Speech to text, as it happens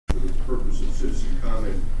purpose of citizen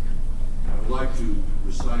comment, I would like to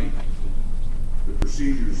recite the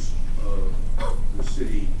procedures of the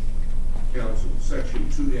City Council. Section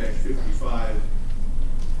 2-55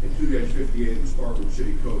 and 2-58 of the Spartanburg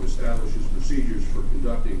City Code establishes procedures for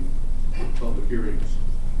conducting public hearings.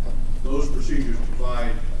 Those procedures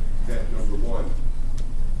provide that, number one,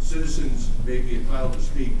 citizens may be entitled to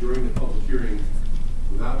speak during the public hearing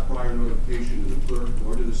without prior notification to the clerk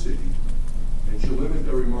or to the city, and shall limit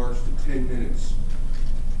their remarks to 10 minutes.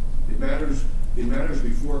 In matters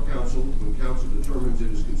before council, when council determines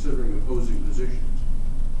it is considering opposing positions,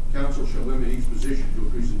 council shall limit each position to a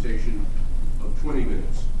presentation of 20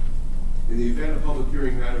 minutes. In the event a public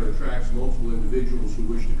hearing matter attracts multiple individuals who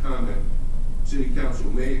wish to comment, City Council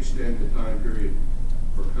may extend the time period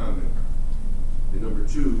for comment. And number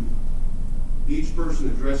two, each person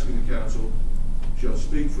addressing the council shall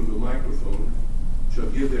speak from the microphone, shall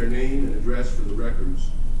give their name and address for the records,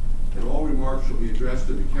 and all remarks shall be addressed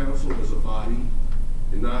to the council as a body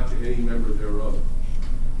and not to any member thereof.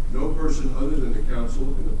 No person other than the council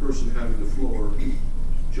and the person having the floor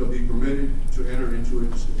shall be permitted to enter into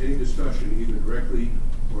any discussion either directly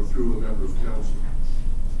or through a member of council.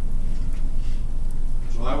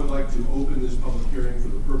 So I would like to open this public hearing for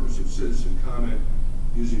the purpose of citizen comment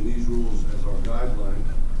using these rules as our guideline.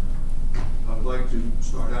 I would like to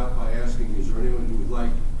start out by asking, is there anyone who would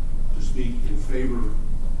like to speak in favor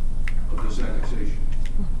of this annexation?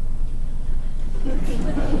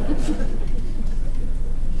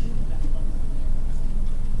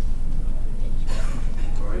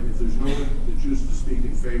 All right, if there's no one that chooses to speak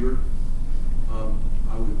in favor,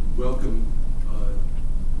 I would welcome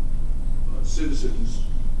citizens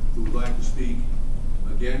who would like to speak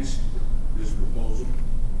against this proposal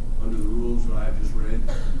under the rules that I have just read.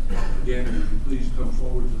 Again, if you please come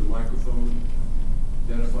forward to the microphone,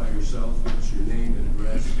 identify yourself, give us your name and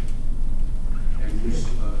address, and Ms.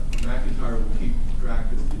 McIntyre will keep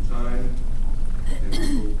track of the time, and we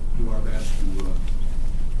will do our best to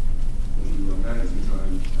manage the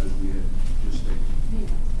time as we had just stated.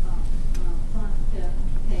 Point of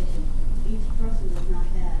clarification, each person does not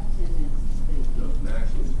have 10 minutes to speak. No,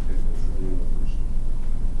 maximum 10 minutes for any one person.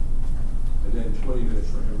 And then 20 minutes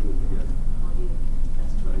for everyone together. Oh, yeah,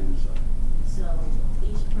 that's On correct. either side. So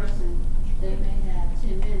each person, they may have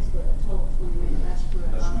 10 minutes, but a total 20 minutes. That's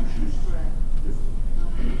correct. That's what we choose. Correct. Different.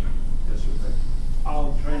 Okay. Yes, sir. Thank you.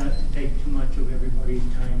 I'll try not to take too much of everybody's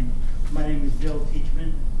time. My name is Bill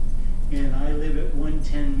Teachman, and I live at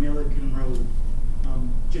 110 Milliken Road,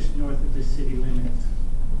 just north of the city limits.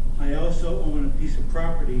 I also own a piece of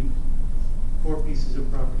property, 4 pieces of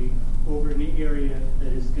property, over in the area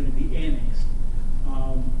that is going to be annexed.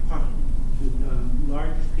 The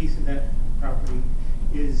largest piece of that property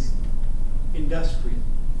is industrial,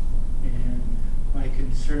 and my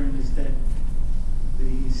concern is that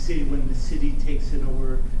the city, when the city takes it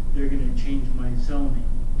over, they're going to change my zoning.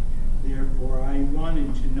 Therefore, I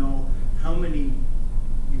wanted to know how many,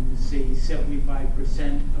 you would say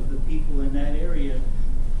 75% of the people in that area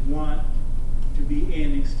want to be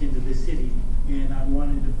annexed into the city, and I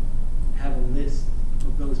wanted to have a list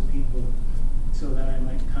of those people so that I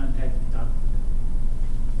might contact and talk to them.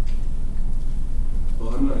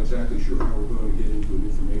 Well, I'm not exactly sure how we're going to get into an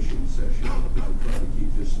information session. I'm trying to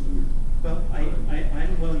keep this under. Well,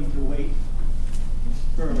 I'm willing to wait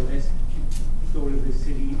for a list to go to the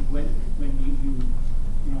city when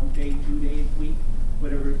you know, day, 2 days, week,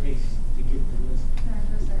 whatever it takes to get the list. Can I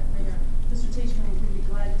address that, Mayor? Mr. Teachman, we'd be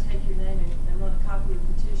glad to take your name and run a copy of the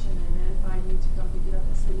petition and notify you to come pick it up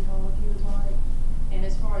at City Hall if you would like. And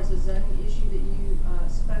as far as the zoning issue that you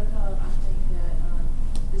spoke of, I think that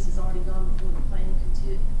this has already gone before the Planning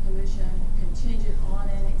Commission contingent on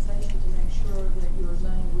annexation to make sure that your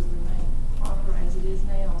zoning would remain proper as it is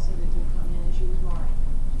now, so that it will come in as you would like.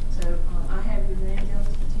 So I have your name down,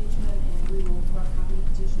 Mr. Teachman, and we will run a copy of the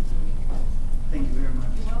petition for you. Thank you very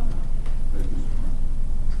much. You're welcome. Thank you.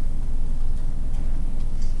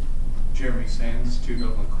 Jeremy Sands, 2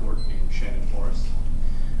 Dublin Court in Shannon Forest.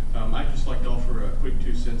 I'd just like to offer a quick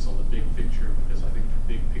 2 cents on the big picture, because I think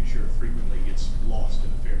the big picture frequently gets lost in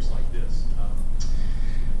affairs like this.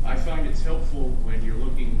 I find it's helpful when you're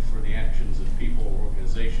looking for the actions of people or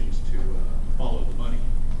organizations to follow the money.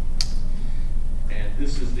 And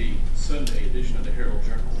this is the Sunday edition of the Herald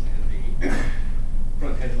Journal, and the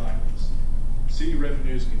front headline was, "City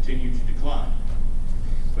revenues continue to decline."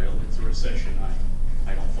 Well, it's a recession.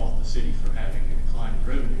 I don't fault the city for having a decline in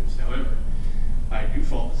revenues. However, I do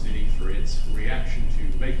fault the city for its reaction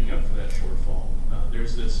to making up for that shortfall.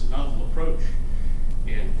 There's this novel approach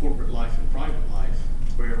in corporate life and private life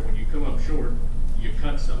where when you come up short, you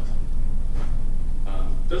cut something.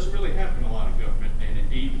 doesn't really happen in a lot of government, and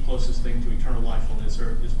indeed the closest thing to eternal life on this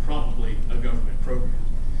earth is probably a government program.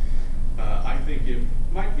 I think it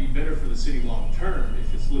might be better for the city long term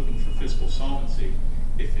if it's looking for fiscal solvency,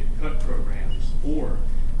 if it cut programs or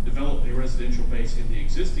developed a residential base in the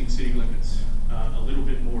existing city limits a little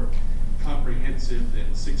bit more comprehensive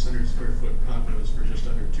than 600 square foot condos for just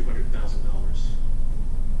under $200,000.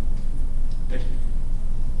 Thank you.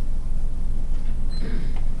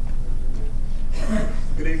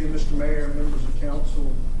 Good evening, Mr. Mayor, members of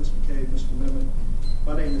council, Ms. McCabe, Mr. Memmott.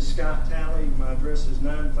 My name is Scott Talley. My address is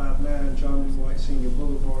 959 John D. White Senior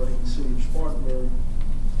Boulevard in the city of Spartanburg.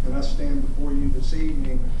 And I stand before you this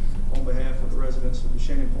evening on behalf of the residents of the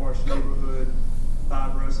Shannon Forest neighborhood,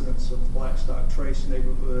 5 residents of the Blackstock Trace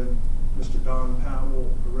neighborhood, Mr. Don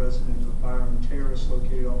Powell, a resident of Byron Terrace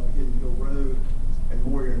located off of Hidden Hill Road, and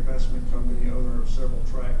Moyer Investment Company, owner of several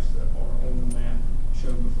tracts that are on the map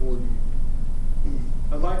shown before you.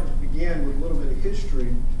 I'd like to begin with a little bit of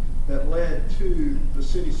history that led to the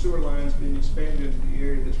city sewer lines being expanded into the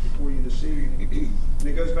area that's before you this evening. And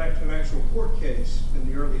it goes back to an actual court case in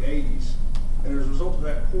the early 80s. And as a result of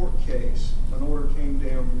that court case, an order came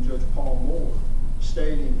down from Judge Paul Moore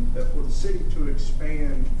stating that for the city to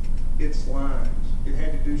expand its lines, it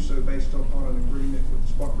had to do so based upon an agreement with the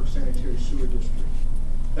Spartanburg Sanitary Sewer District.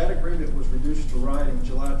 That agreement was reduced to writing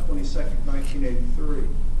July 22nd, 1983.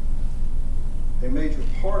 A major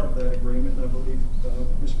part of that agreement, and I believe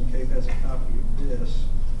Ms. McCabe has a copy of this,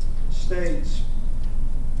 states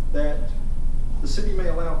that the city may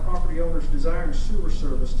allow property owners desiring sewer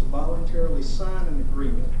service to voluntarily sign an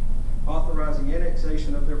agreement authorizing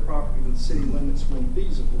annexation of their property to the city limits when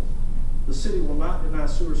feasible. The city will not deny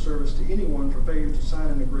sewer service to anyone for failure to sign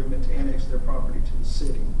an agreement to annex their property to the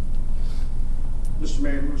city. Mr.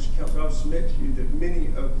 Mayor, members of council, I would submit to you that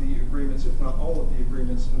many of the agreements, if not all of the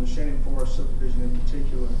agreements in the Shannon Forest subdivision in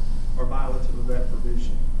particular, are violative of that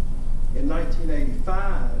provision. In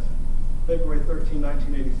 1985, February 13,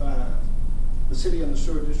 1985, the city and the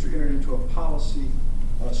sewer district entered into a policy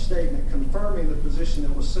statement confirming the position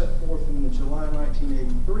that was set forth in the July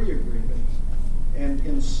 1983 agreement. And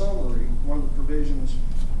in summary, one of the provisions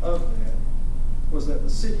of that was that the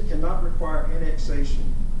city cannot require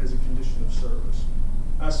annexation as a condition of service.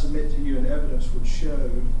 I submit to you, and evidence would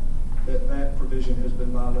show that that provision has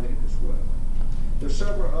been violated as well. There are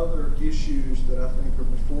several other issues that I think are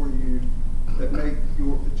before you that make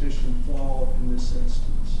your petition flawed in this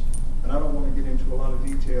instance. And I don't want to get into a lot of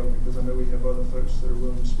detail because I know we have other folks that are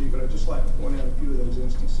willing to speak, but I'd just like to point out a few of those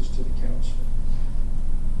instances to the council.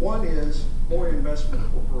 One is Moyer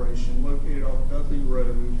Investment Corporation, located off Dudley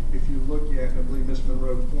Road. If you look at, and I believe Ms.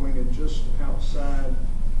 Monroe pointed just outside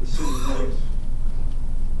the city limits.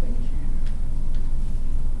 Thank you.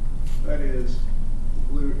 That is the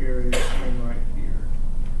blue area shown right here.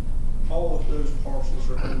 All of those parcels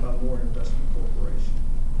are owned by Moyer Investment Corporation.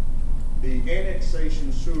 The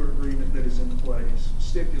annexation sewer agreement that is in place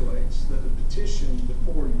stipulates that the petition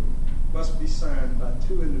before you must be signed by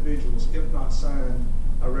 2 individuals, if not signed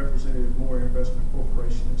by Representative Moyer Investment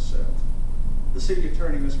Corporation itself. The city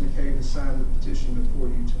attorney, Ms. McCabe, has signed the petition before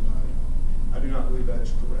you tonight. I do not believe that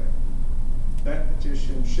is correct. That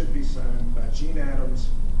petition should be signed by Gene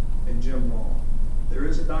Adams and Jim Long. There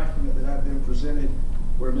is a document that I've been presented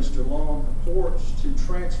where Mr. Long purports to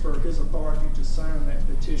transfer his authority to sign that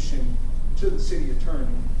petition to the city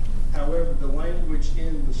attorney. However, the language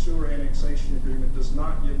in the sewer annexation agreement does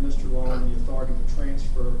not give Mr. Long the authority to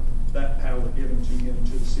transfer that power given to him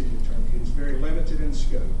to the city attorney. It is very limited in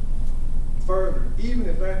scope. Further, even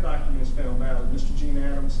if that document is found valid, Mr. Gene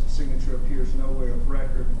Adams' signature appears nowhere of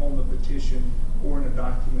record on the petition or in a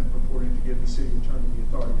document purporting to give the city attorney the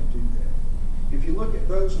authority to do that. If you look at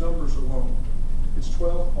those numbers alone, it's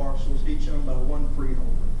 12 parcels, each owned by 1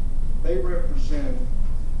 freeholder. They represent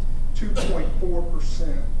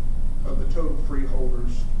 2.4% of the total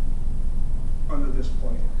freeholders under this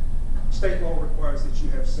plan. State law requires that you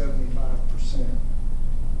have 75%.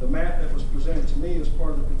 The map that was presented to me as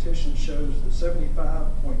part of the petition shows that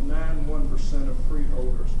 75.91% of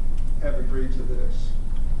freeholders have agreed to this.